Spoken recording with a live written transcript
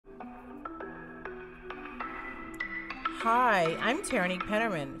Hi, I'm Tierney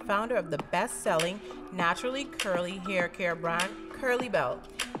Pennerman, founder of the best-selling naturally curly hair care brand Curly Belt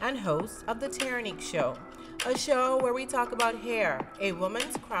and host of The Tierney Show, a show where we talk about hair, a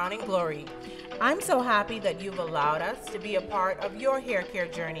woman's crowning glory. I'm so happy that you've allowed us to be a part of your hair care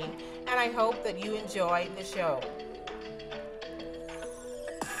journey, and I hope that you enjoy the show.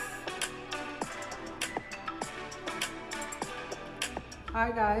 Hi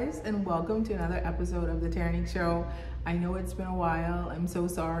guys, and welcome to another episode of The Tierney Show. I know it's been a while. I'm so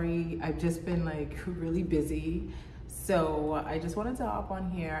sorry. I've just been really busy. So I just wanted to hop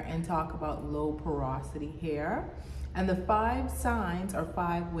on here and talk about low porosity hair. And the 5 signs or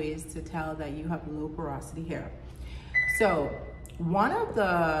 5 ways to tell that you have low porosity hair. So one of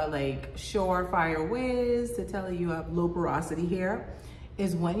the surefire ways to tell you have low porosity hair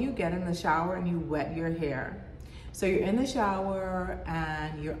is when you get in the shower and you wet your hair. So you're in the shower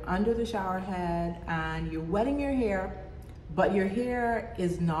and you're under the shower head and you're wetting your hair, but your hair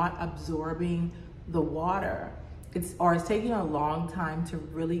is not absorbing the water. It's taking a long time to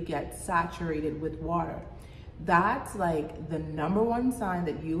really get saturated with water. That's like the #1 sign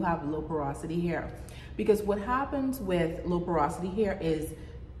that you have low porosity hair. Because what happens with low porosity hair is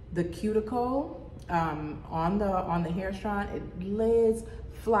the cuticle on the hair strand, it lays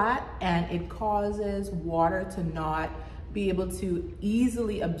flat and it causes water to not be able to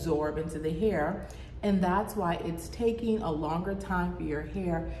easily absorb into the hair, and that's why it's taking a longer time for your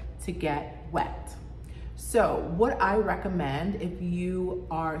hair to get wet. So what I recommend if you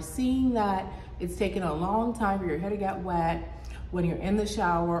are seeing that it's taking a long time for your hair to get wet when you're in the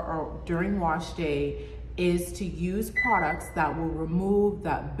shower or during wash day is to use products that will remove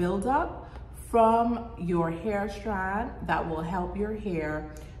that buildup from your hair strand, that will help your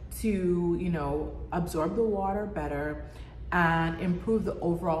hair to, absorb the water better and improve the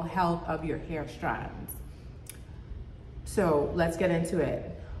overall health of your hair strands. So let's get into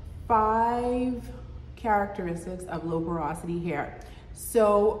it. 5 characteristics of low porosity hair.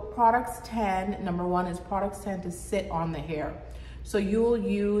 So #1 is products tend to sit on the hair. So you'll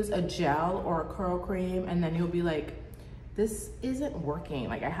use a gel or a curl cream and then you'll be like, this isn't working.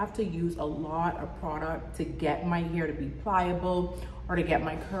 I have to use a lot of product to get my hair to be pliable or to get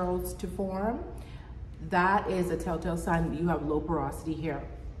my curls to form. That is a telltale sign that you have low porosity hair.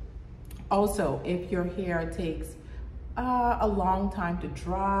 Also, if your hair takes a long time to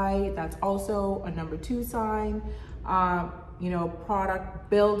dry, that's also a #2 sign. Product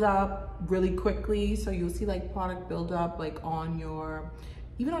buildup really quickly. So you'll see product buildup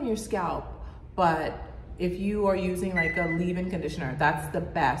even on your scalp. But if you are using a leave-in conditioner, that's the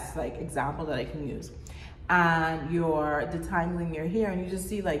best example that I can use. And you're detangling your hair and you just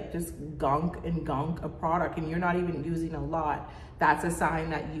see just gunk of product and you're not even using a lot, that's a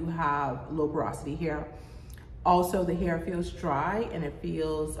sign that you have low porosity hair. Also, the hair feels dry and it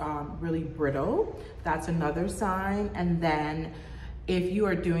feels really brittle. That's another sign. And then if you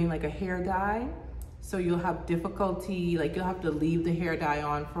are doing a hair dye, so you'll have difficulty, you'll have to leave the hair dye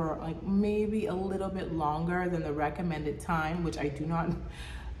on for maybe a little bit longer than the recommended time, which I do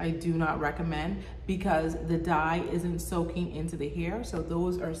not recommend because the dye isn't soaking into the hair. So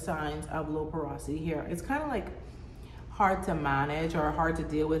those are signs of low porosity hair. It's kind of hard to manage or hard to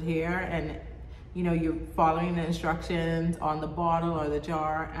deal with hair, and you're following the instructions on the bottle or the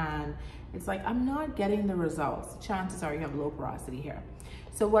jar and it's I'm not getting the results. Chances are you have low porosity hair.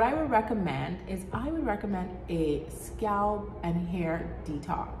 So what I would recommend is a scalp and hair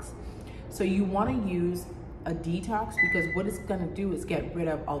detox. So you want to use a detox because what it's going to do is get rid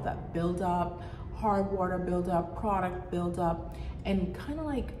of all that buildup, hard water buildup, product buildup, and kind of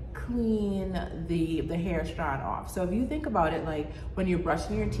clean the hair strand off. So if you think about it, when you're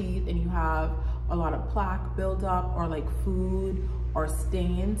brushing your teeth and you have a lot of plaque buildup or food or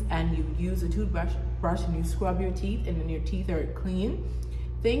stains and you use a toothbrush and you scrub your teeth and then your teeth are clean,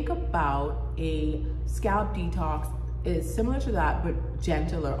 think about a scalp detox is similar to that but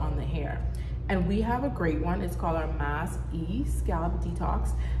gentler on the hair. And we have a great one. It's called our Mass E Scalp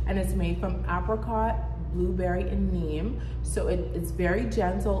Detox and it's made from apricot, blueberry, and neem. So it's very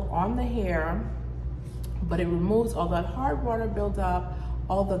gentle on the hair, but it removes all that hard water buildup,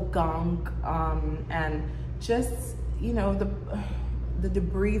 all the gunk, and just, the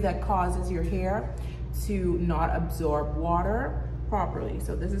debris that causes your hair to not absorb water properly.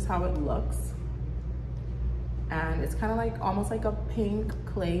 So this is how it looks. And it's kind of almost like a pink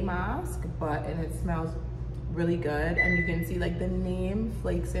clay mask, and it smells really good. And you can see the neem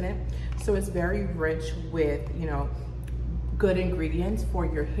flakes in it. So it's very rich with, good ingredients for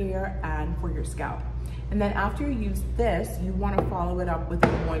your hair and for your scalp. And then after you use this, you want to follow it up with a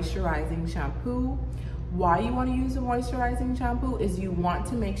moisturizing shampoo Why you want to use a moisturizing shampoo is you want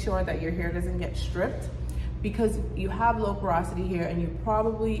to make sure that your hair doesn't get stripped, because you have low porosity hair and you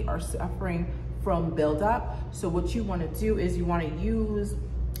probably are suffering from buildup. So what you want to do is you want to use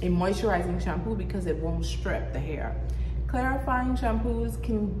a moisturizing shampoo because it won't strip the hair. Clarifying shampoos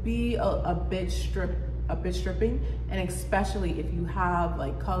can be a bit stripping, and especially if you have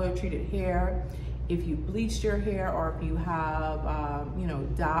like color treated hair, if you bleached your hair, or if you have you know,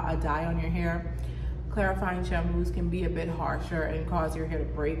 a dye on your hair. Clarifying shampoos can be a bit harsher and cause your hair to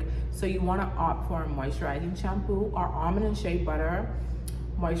break. So you want to opt for a moisturizing shampoo. Our almond and shea butter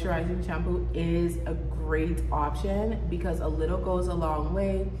moisturizing shampoo is a great option because a little goes a long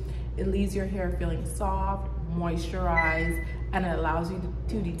way. It leaves your hair feeling soft, moisturized, and it allows you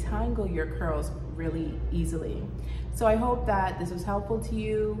to detangle your curls really easily. So I hope that this was helpful to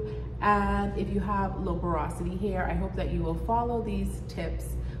you. And if you have low porosity hair, I hope that you will follow these tips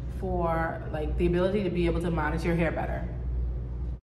for like the ability to be able to manage your hair better.